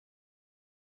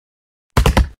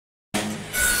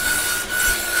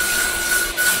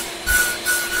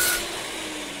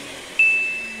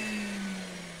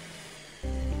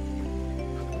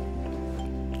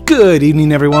Good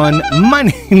evening, everyone. My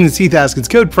name is Heath Haskins,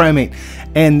 Code Primate,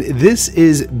 and this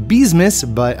is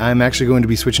Beesmas, but I'm actually going to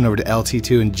be switching over to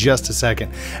LT2 in just a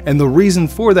second. And the reason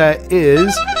for that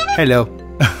is, hello,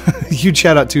 huge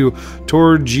shout out to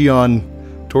Torgion,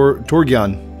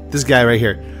 this guy right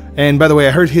here. And by the way,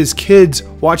 I heard his kids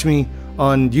watch me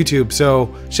on YouTube,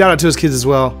 so shout out to his kids as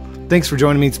well. Thanks for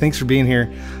joining me. Thanks for being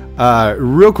here.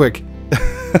 Real quick,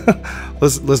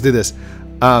 let's do this.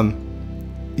 I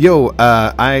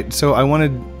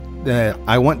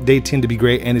want day 10 to be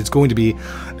great, and it's going to be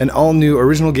an all-new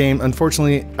original game.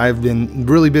 Unfortunately, I've been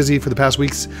really busy for the past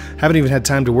weeks. Haven't even had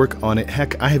time to work on it.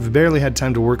 Heck, I have barely had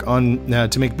time to work on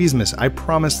to make Beesmas. I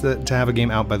promised to have a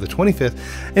game out by the 25th.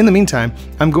 In the meantime,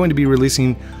 I'm going to be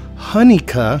releasing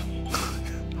Hanukkah,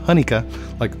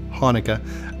 like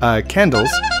Hanukkah,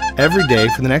 candles every day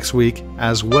for the next week,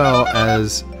 as well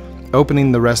as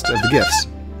opening the rest of the gifts.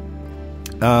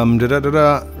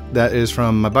 That is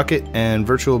from my bucket and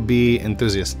virtual bee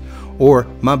enthusiast, or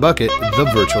my bucket, the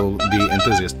virtual bee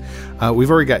enthusiast. We've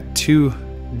already got 2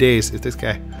 days. If this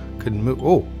guy could move,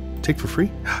 oh, take for free?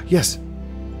 Yes.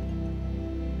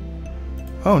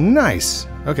 Oh, nice.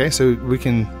 Okay, so we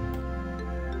can.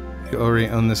 You already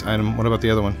own this item. What about the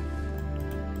other one?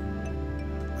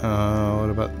 What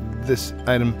about this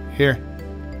item here?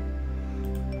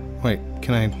 Wait,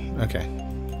 can I? Okay.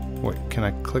 Wait, can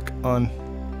I click on?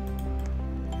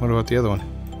 What about the other one?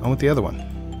 I want the other one.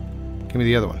 Give me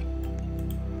the other one.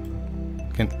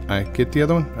 Can I get the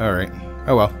other one? Alright.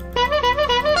 Oh well.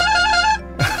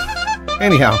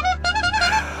 Anyhow.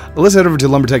 Let's head over to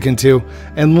Lumber Tycoon 2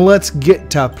 and let's get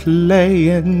to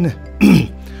playing.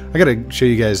 I gotta show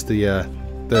you guys the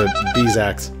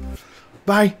BeesAxe.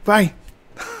 Bye.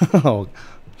 Oh.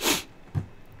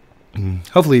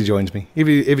 Hopefully he joins me. If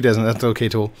he doesn't, that's okay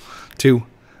too.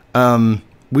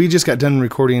 We just got done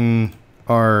recording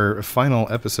our final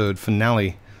episode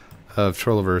finale of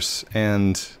Trolliverse,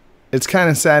 and it's kind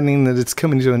of saddening that it's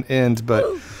coming to an end, but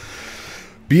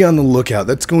be on the lookout.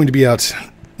 That's going to be out.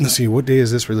 Let's see, what day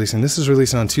is this releasing? This is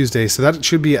releasing on Tuesday, so that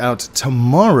should be out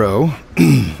tomorrow.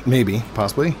 Maybe,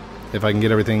 possibly, if I can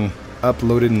get everything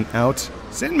uploaded and out.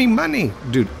 Send me money,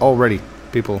 dude. Already,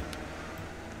 people.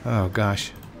 Oh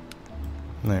gosh.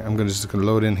 There, I'm just gonna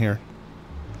load in here.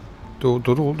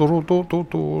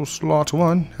 Slot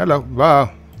 1. Hello.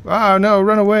 Wow. Ah, no,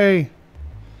 run away.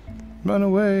 Run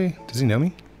away. Does he know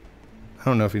me? I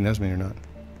don't know if he knows me or not.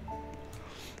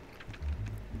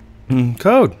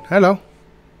 Code. Hello.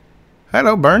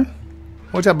 Hello, Burn.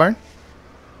 What's up, Burn?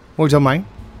 What's up, mate?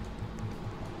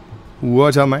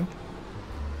 What's up, mate?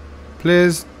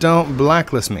 Please don't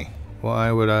blacklist me.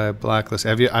 Why would I blacklist?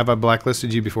 Have I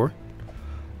blacklisted you before?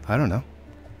 I don't know.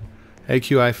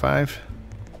 AQI5.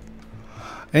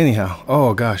 Anyhow,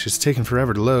 oh gosh, it's taking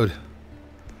forever to load.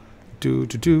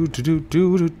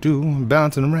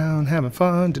 Bouncing around, having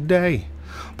fun today.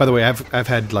 By the way, I've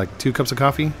had like 2 cups of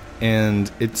coffee,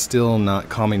 and it's still not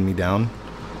calming me down.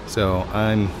 So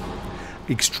I'm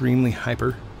extremely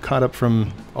hyper, caught up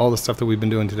from all the stuff that we've been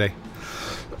doing today.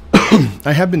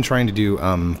 I have been trying to do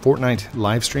Fortnite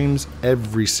live streams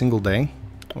every single day.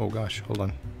 Oh gosh, hold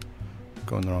on,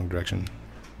 going the wrong direction.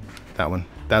 That one.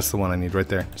 That's the one I need right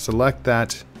there. Select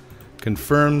that.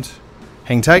 Confirmed.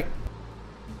 Hang tight.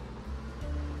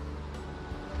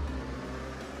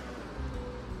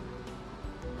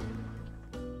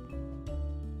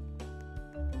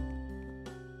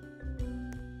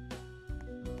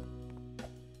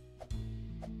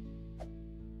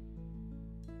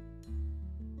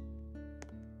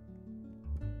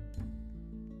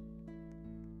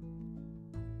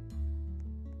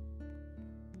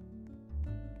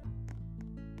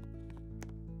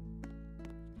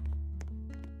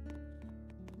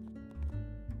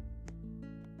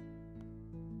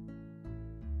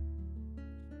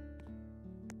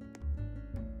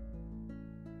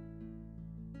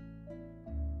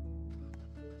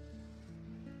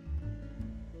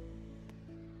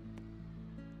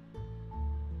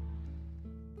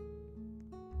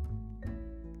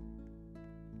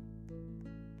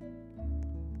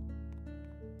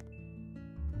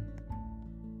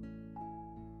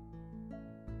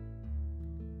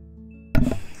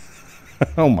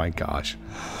 Oh my gosh.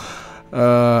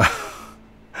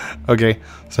 Okay,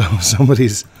 so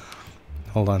somebody's,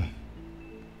 hold on.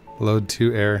 Load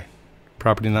to error.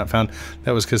 Property not found.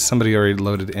 That was because somebody already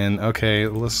loaded in. Okay,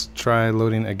 let's try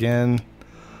loading again.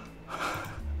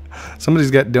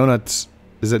 Somebody's got donuts.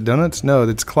 Is it donuts? No,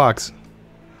 it's clocks.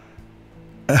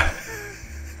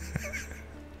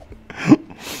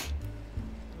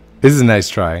 This is a nice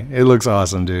try. It looks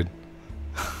awesome, dude.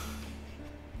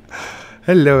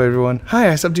 Hello, everyone.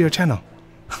 Hi, I subbed to your channel.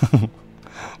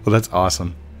 Well, that's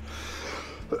awesome.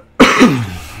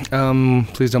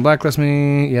 Please don't blacklist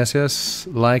me. Yes, yes.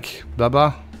 Like, blah,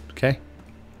 blah. Okay.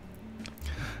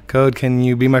 Code, can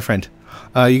you be my friend?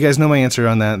 You guys know my answer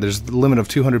on that. There's the limit of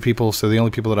 200 people, so the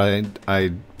only people that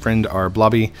I friend are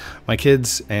Blobby, my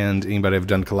kids, and anybody I've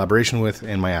done collaboration with,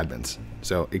 and my admins.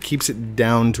 So it keeps it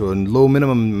down to a low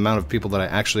minimum amount of people that I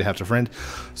actually have to friend.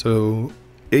 So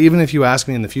even if you ask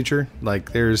me in the future,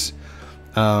 like there's,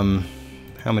 how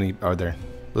many are there?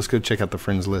 Let's go check out the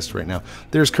friends list right now.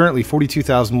 There's currently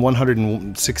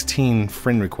 42,116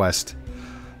 friend requests.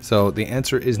 So the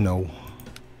answer is no.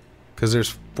 Because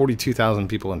there's 42,000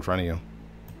 people in front of you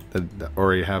that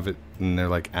already have it and they're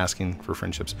like asking for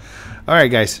friendships.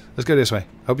 Alright guys, let's go this way.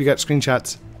 Hope you got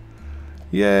screenshots.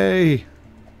 Yay!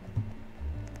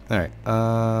 Alright,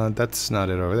 that's not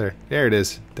it over there. There it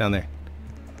is, down there.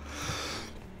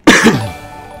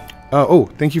 Oh,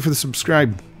 thank you for the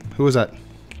subscribe. Who was that?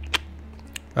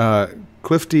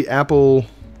 Clifty Apple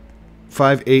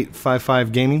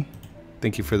 5855 Gaming.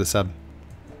 Thank you for the sub.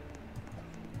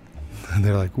 And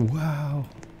they're like, wow.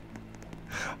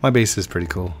 My base is pretty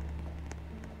cool.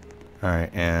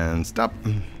 Alright, and stop.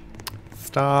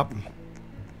 Stop.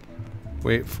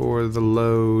 Wait for the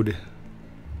load.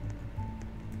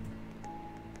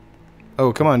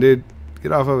 Oh, come on, dude.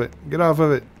 Get off of it. Get off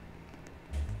of it.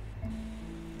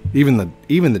 Even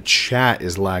the chat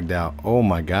is lagged out. Oh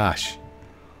my gosh.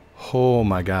 Oh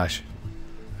my gosh.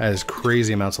 That is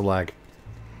crazy amounts of lag.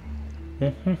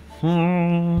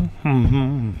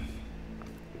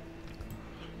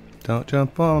 Don't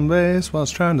jump on base while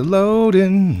it's trying to load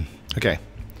in. Okay.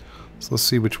 So let's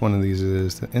see which one of these it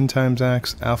is. The end times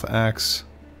axe, alpha axe.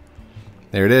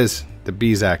 There it is. The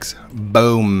BeesAxe.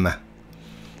 Boom.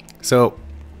 So,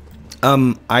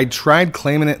 I tried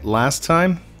claiming it last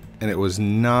time, and it was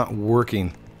not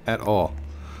working at all.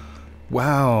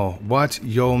 Wow, what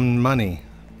your money?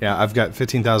 Yeah, I've got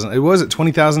 15,000. It was at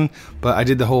 20,000, but I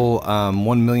did the whole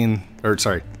 1 million, or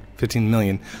sorry, 15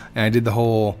 million, and I did the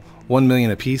whole 1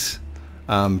 million a piece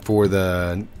for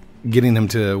the getting them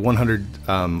to 100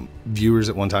 viewers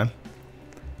at one time.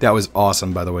 That was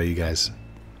awesome, by the way, you guys.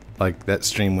 Like, that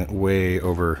stream went way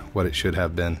over what it should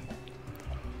have been.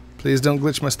 Please don't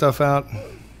glitch my stuff out.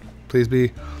 Please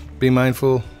be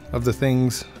mindful of the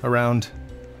things around.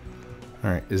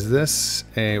 Alright, is this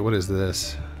a... what is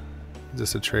this? Is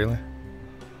this a trailer?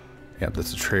 Yep,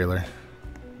 that's a trailer.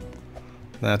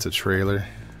 That's a trailer.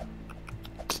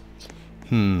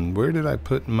 Where did I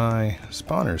put my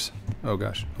spawners? Oh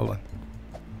gosh, hold on.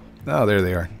 Oh, there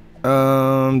they are.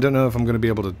 Don't know if I'm going to be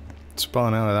able to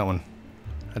spawn out of that one.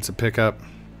 That's a pickup.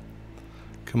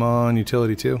 Come on,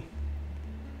 utility 2.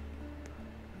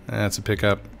 That's a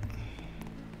pickup.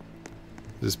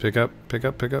 Is this pickup?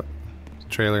 Pickup? Pickup?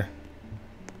 Trailer.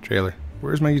 Trailer.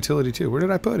 Where's my utility 2? Where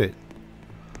did I put it?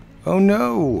 Oh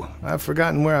no! I've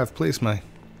forgotten where I've placed my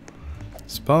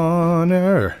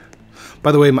spawner.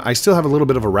 By the way, I still have a little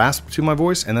bit of a rasp to my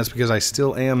voice, and that's because I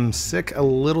still am sick a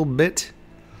little bit.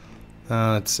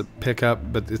 It's a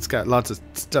pickup, but it's got lots of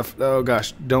stuff. Oh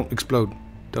gosh, don't explode.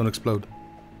 Don't explode.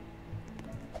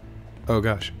 Oh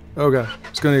gosh. Oh gosh,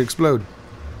 it's going to explode.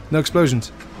 No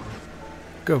explosions.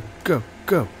 Go, go,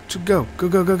 go, go, go,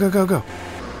 go, go, go, go, go.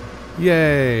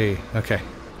 Yay! Okay.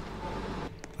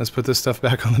 Let's put this stuff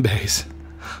back on the base.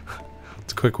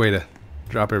 It's a quick way to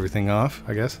drop everything off,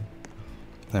 I guess.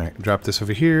 Alright, drop this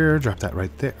over here, drop that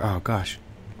right there. Oh gosh.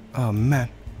 Oh man.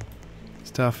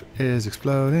 Stuff is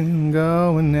exploding,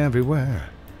 going everywhere.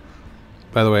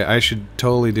 By the way, I should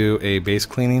totally do a base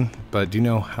cleaning, but do you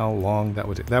know how long that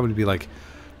would take? That would be like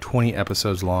 20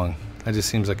 episodes long. That just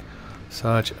seems like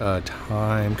such a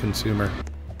time consumer.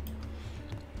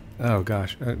 Oh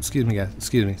gosh. Excuse me, guys.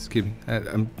 Excuse me.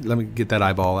 Let me get that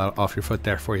eyeball out off your foot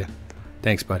there for you.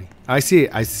 Thanks, buddy. I see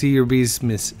it. I see your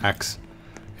BeesAxe.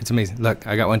 It's amazing. Look,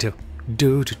 I got one too.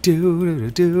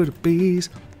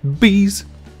 Bees.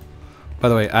 By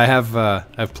the way,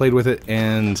 I've played with it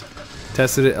and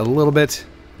tested it a little bit,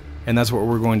 and that's what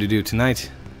we're going to do tonight.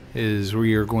 Is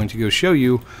we are going to go show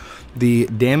you the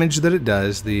damage that it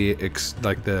does,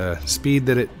 like the speed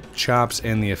that it chops,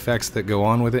 and the effects that go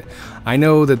on with it. I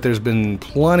know that there's been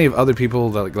plenty of other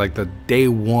people that like the day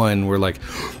one were like,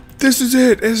 "This is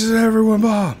it. This is everyone."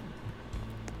 Blah.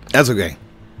 That's okay.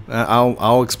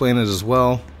 I'll explain it as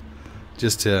well,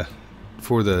 just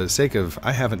for the sake of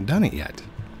I haven't done it yet,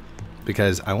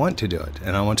 because I want to do it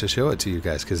and I want to show it to you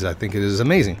guys because I think it is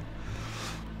amazing.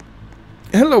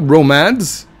 Hello,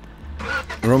 Romance.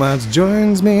 Romance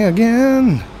joins me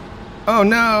again. Oh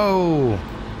no!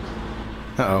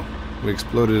 Uh-oh, we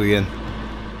exploded again.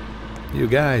 You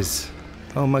guys.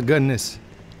 Oh my goodness.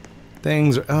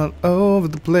 Things are all over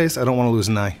the place. I don't want to lose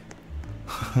an eye.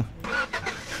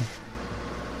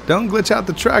 Don't glitch out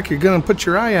the truck. You're going to put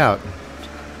your eye out.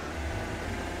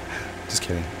 Just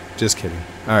kidding. Just kidding.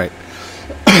 All right.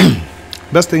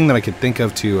 Best thing that I could think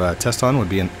of to test on would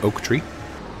be an oak tree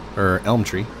or elm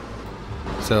tree.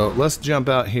 So let's jump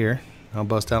out here. I'll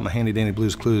bust out my handy dandy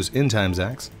Blues Clues in times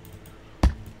axe.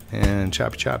 And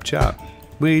chop, chop, chop.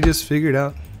 We just figured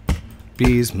out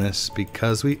Beesmas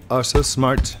because we are so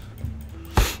smart.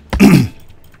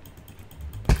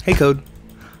 Hey, Code.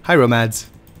 Hi, Romads.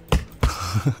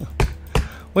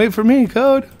 Wait for me,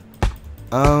 Code.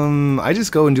 I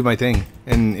just go and do my thing.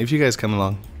 And if you guys come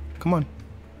along, come on.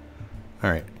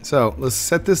 Alright, so let's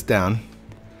set this down.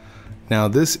 Now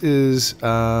this is,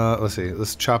 let's see,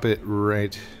 let's chop it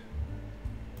right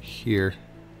here.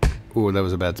 Ooh, that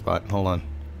was a bad spot. Hold on.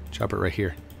 Chop it right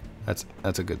here. That's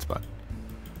a good spot.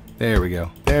 There we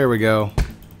go. There we go.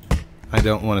 I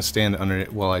don't want to stand under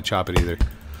it while I chop it either.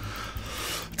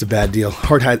 It's a bad deal.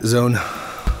 Hard hat zone.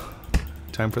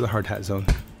 Time for the hard hat zone.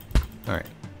 Alright,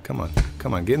 come on.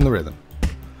 Come on, get in the rhythm.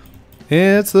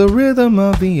 It's the rhythm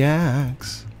of the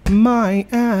axe. My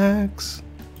axe.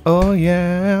 Oh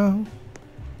yeah.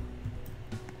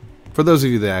 For those of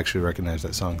you that actually recognize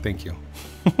that song, thank you.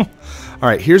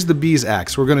 Alright, here's the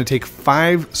BeesAxe. We're going to take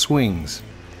 5 swings.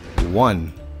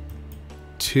 1,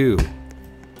 2,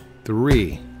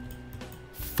 3,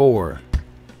 4,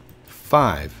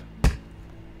 5.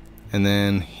 And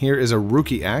then here is a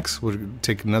Ruki axe. We'll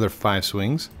take another 5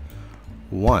 swings.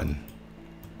 1,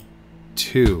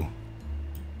 2.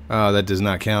 Oh, that does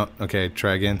not count. Okay,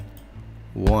 try again.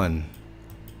 1,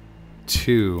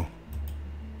 2,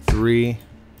 3,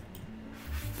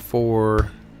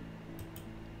 4,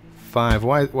 5.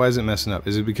 Why is it messing up?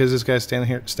 Is it because this guy's standing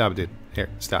here? Stop it, dude. Here,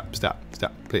 stop,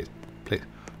 please, please.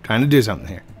 Trying to do something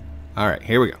here. All right,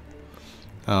 here we go.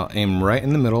 I'll aim right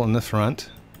in the middle, in the front.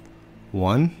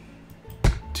 1,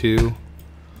 2,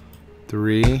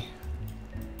 3,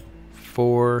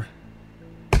 4,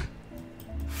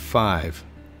 5.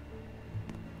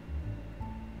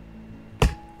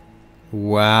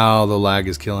 Wow, the lag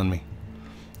is killing me.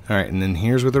 Alright, and then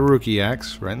here's with the Ruki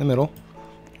axe, right in the middle.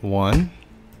 1,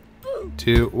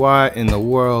 2, what in the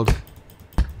world?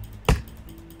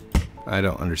 I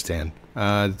don't understand.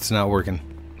 It's not working.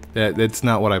 That's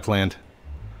not what I planned.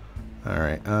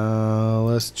 Alright,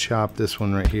 let's chop this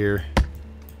one right here.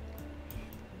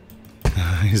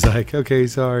 He's like, okay,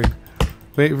 sorry.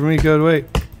 Wait for me, Code, wait.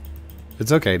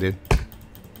 It's okay, dude.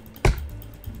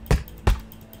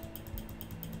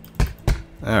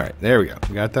 Alright, there we go.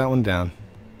 We got that one down.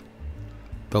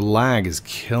 The lag is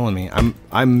killing me.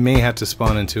 I may have to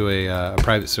spawn into a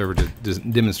private server to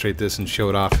demonstrate this and show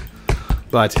it off.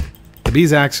 But the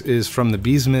BeesAxe is from the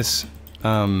Beesmas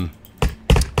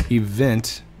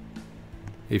event.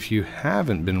 If you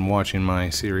haven't been watching my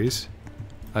series,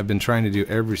 I've been trying to do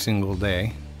every single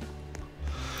day.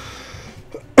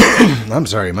 I'm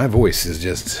sorry, my voice is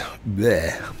just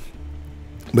bleh.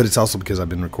 But it's also because I've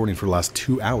been recording for the last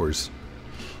 2 hours.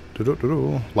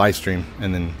 Live stream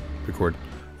and then record.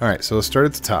 Alright, so let's start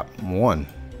at the top. 1.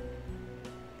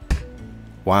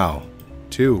 Wow.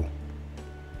 2.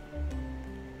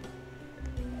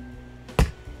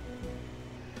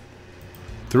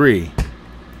 3.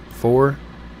 4.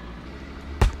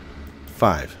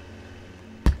 5.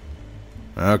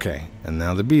 Okay, and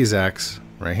now the BeesAxe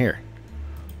right here.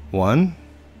 1,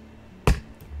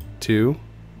 2,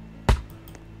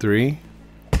 3,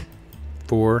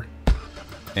 4,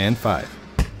 and 5.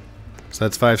 So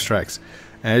that's 5 strikes.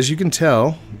 As you can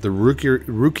tell, the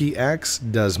Ruki axe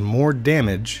does more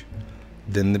damage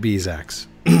than the BeesAxe.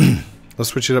 Let's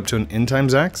switch it up to an end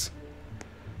times axe.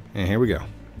 And here we go.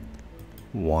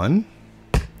 1,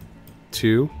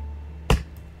 2,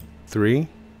 3,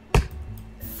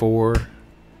 4,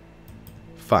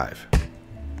 5.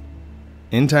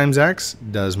 End times axe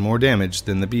does more damage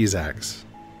than the BeesAxe.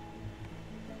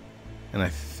 And I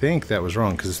think that was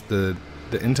wrong because the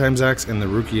end times axe and the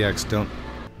Ruki axe don't.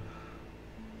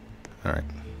 Alright,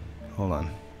 hold on.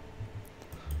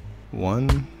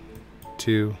 1,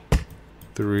 2,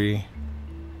 3,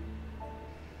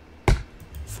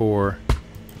 4,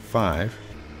 5.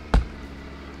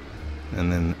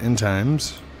 And then end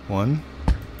times 1,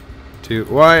 2.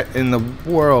 What in the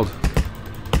world?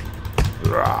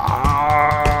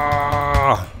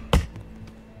 I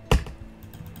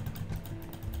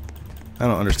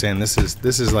don't understand. This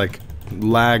is like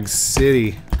lag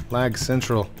city, lag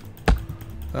central.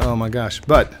 Oh my gosh.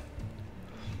 But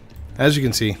as you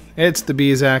can see, it's the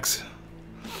BeesAxe.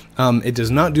 It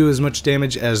does not do as much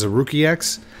damage as a Ruki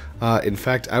axe. In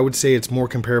fact, I would say it's more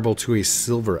comparable to a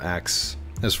silver axe.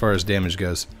 as far as damage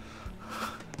goes.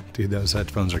 Dude, those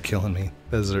headphones are killing me.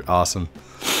 Those are awesome.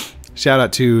 Shout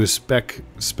out to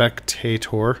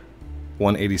Spectator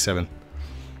 187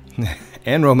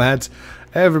 and Romads.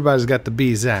 Everybody's got the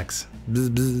BeesAxe. Bzz,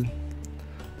 bzz.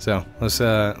 So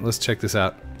let's check this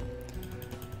out.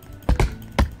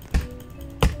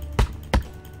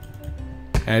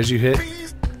 As you hit,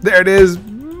 there it is,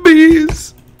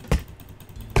 bees.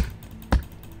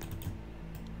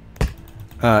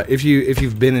 If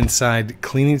you've been inside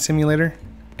Cleaning Simulator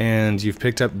and you've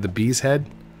picked up the bees head,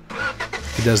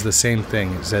 it does the same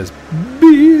thing. It says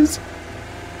bees.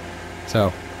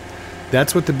 So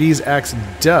that's what the BeesAxe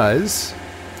does.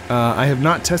 I have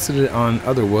not tested it on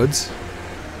other woods,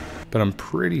 but I'm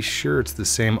pretty sure it's the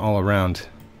same all around.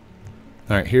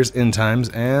 All right, here's end times,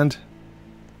 and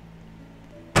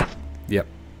yep,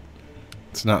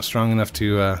 it's not strong enough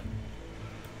to.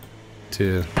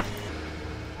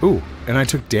 Ooh, and I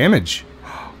took damage.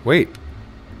 Wait,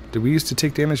 did we used to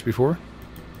take damage before?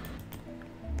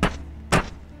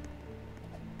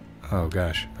 Oh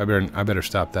gosh, I better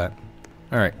stop that.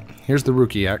 All right, here's the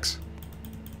Ruki axe.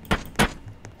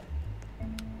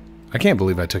 I can't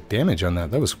believe I took damage on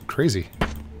that. That was crazy.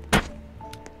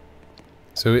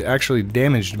 So it actually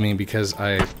damaged me because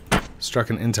I struck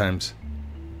an end times.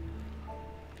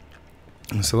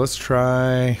 So let's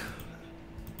try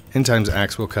end times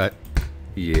axe will cut.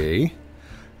 Yay.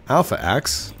 Alpha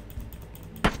axe.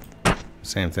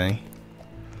 Same thing.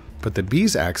 But the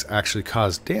BeesAxe actually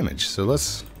caused damage. So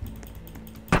let's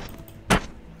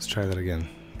try that again.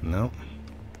 Nope.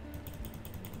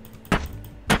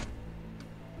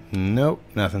 Nope,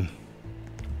 nothing.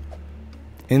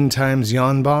 End times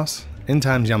yawn boss. End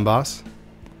times yawn boss.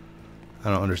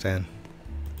 I don't understand.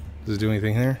 Does it do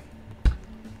anything here?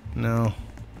 No.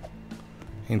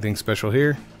 Anything special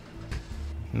here?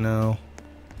 No.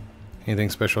 Anything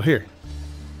special here?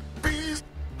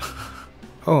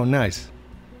 Oh, nice.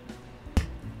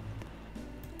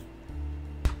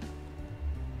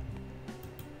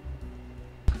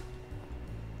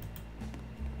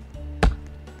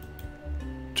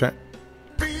 Try.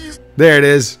 There it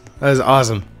is. That is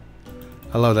awesome.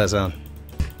 I love that sound.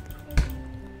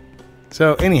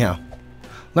 So anyhow,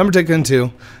 Lumber Tycoon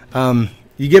 2.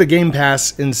 You get a game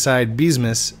pass inside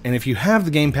Beesmas, and if you have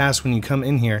the game pass when you come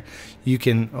in here, you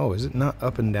can... Oh, is it not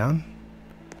up and down?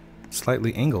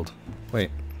 Slightly angled. Wait,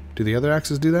 do the other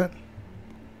axes do that?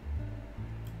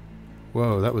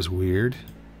 Whoa, that was weird.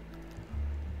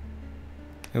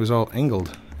 It was all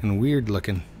angled and weird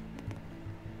looking.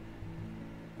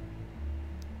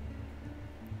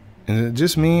 Is it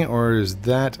just me, or is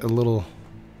that a little...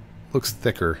 looks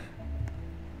thicker?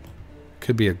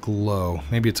 Could be a glow.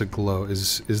 Maybe it's a glow.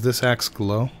 Is this axe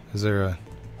glow? Is there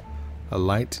a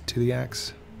light to the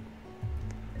axe?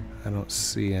 I don't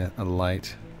see a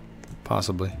light.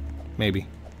 Possibly. Maybe.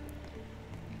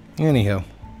 Anyhow.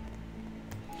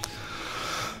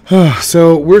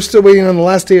 So we're still waiting on the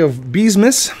last day of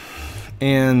Beesmas,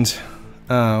 and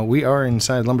we are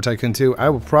inside Lumber Tycoon 2. I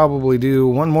will probably do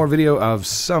one more video of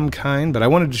some kind, but I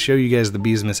wanted to show you guys the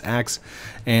Beesmas axe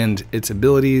and its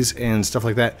abilities and stuff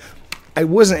like that. I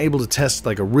wasn't able to test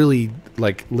like a really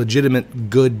legitimate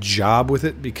good job with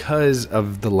it because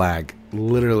of the lag.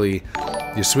 Literally,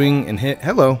 you swing and hit.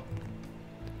 Hello.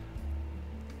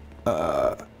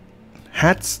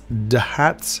 Hats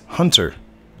Hunter.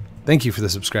 Thank you for the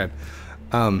subscribe.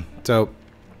 So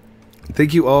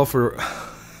thank you all for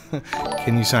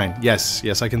can you sign? Yes,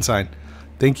 I can sign.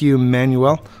 Thank you,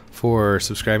 Manuel, for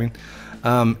subscribing.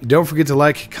 Don't forget to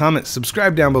like, comment,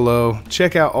 subscribe down below.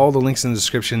 Check out all the links in the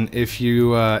description if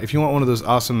you want one of those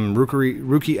awesome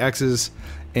Ruki axes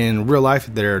in real life.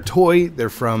 They're a toy. They're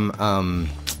from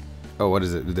oh, what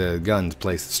is it? The guns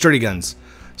place. Sturdy Guns.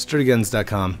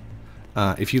 SturdyGuns.com.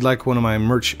 If you'd like one of my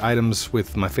merch items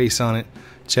with my face on it,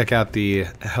 check out the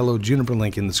Hello Juniper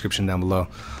link in the description down below.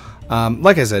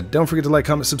 Like I said, don't forget to like,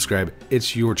 comment, subscribe.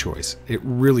 It's your choice. It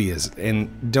really is.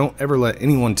 And don't ever let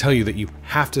anyone tell you that you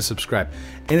have to subscribe.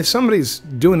 And if somebody's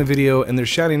doing a video and they're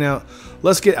shouting out,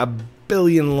 let's get 1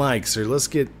 billion likes, or let's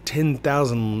get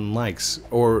 10,000 likes,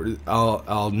 or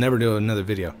I'll never do another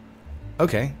video.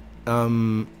 Okay.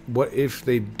 What if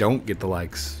they don't get the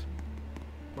likes?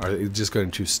 Are they just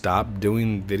going to stop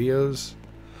doing videos?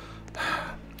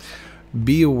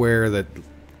 Be aware that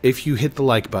if you hit the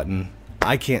like button,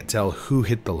 I can't tell who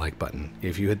hit the like button.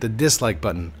 If you hit the dislike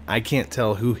button, I can't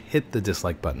tell who hit the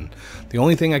dislike button. The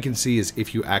only thing I can see is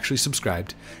if you actually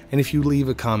subscribed and if you leave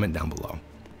a comment down below.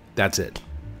 That's it.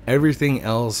 Everything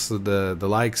else, the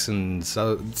likes and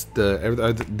so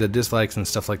the dislikes and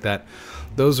stuff like that,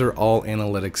 those are all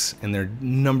analytics, and they're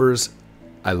numbers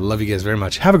I love you guys very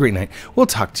much. Have a great night. We'll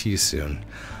talk to you soon.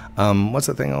 What's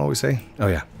that thing I always say? Oh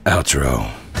yeah, outro.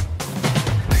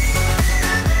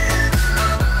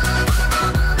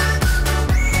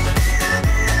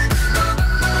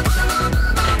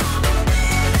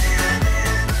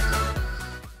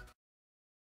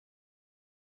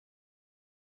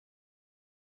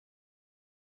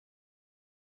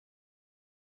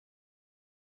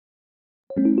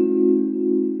 You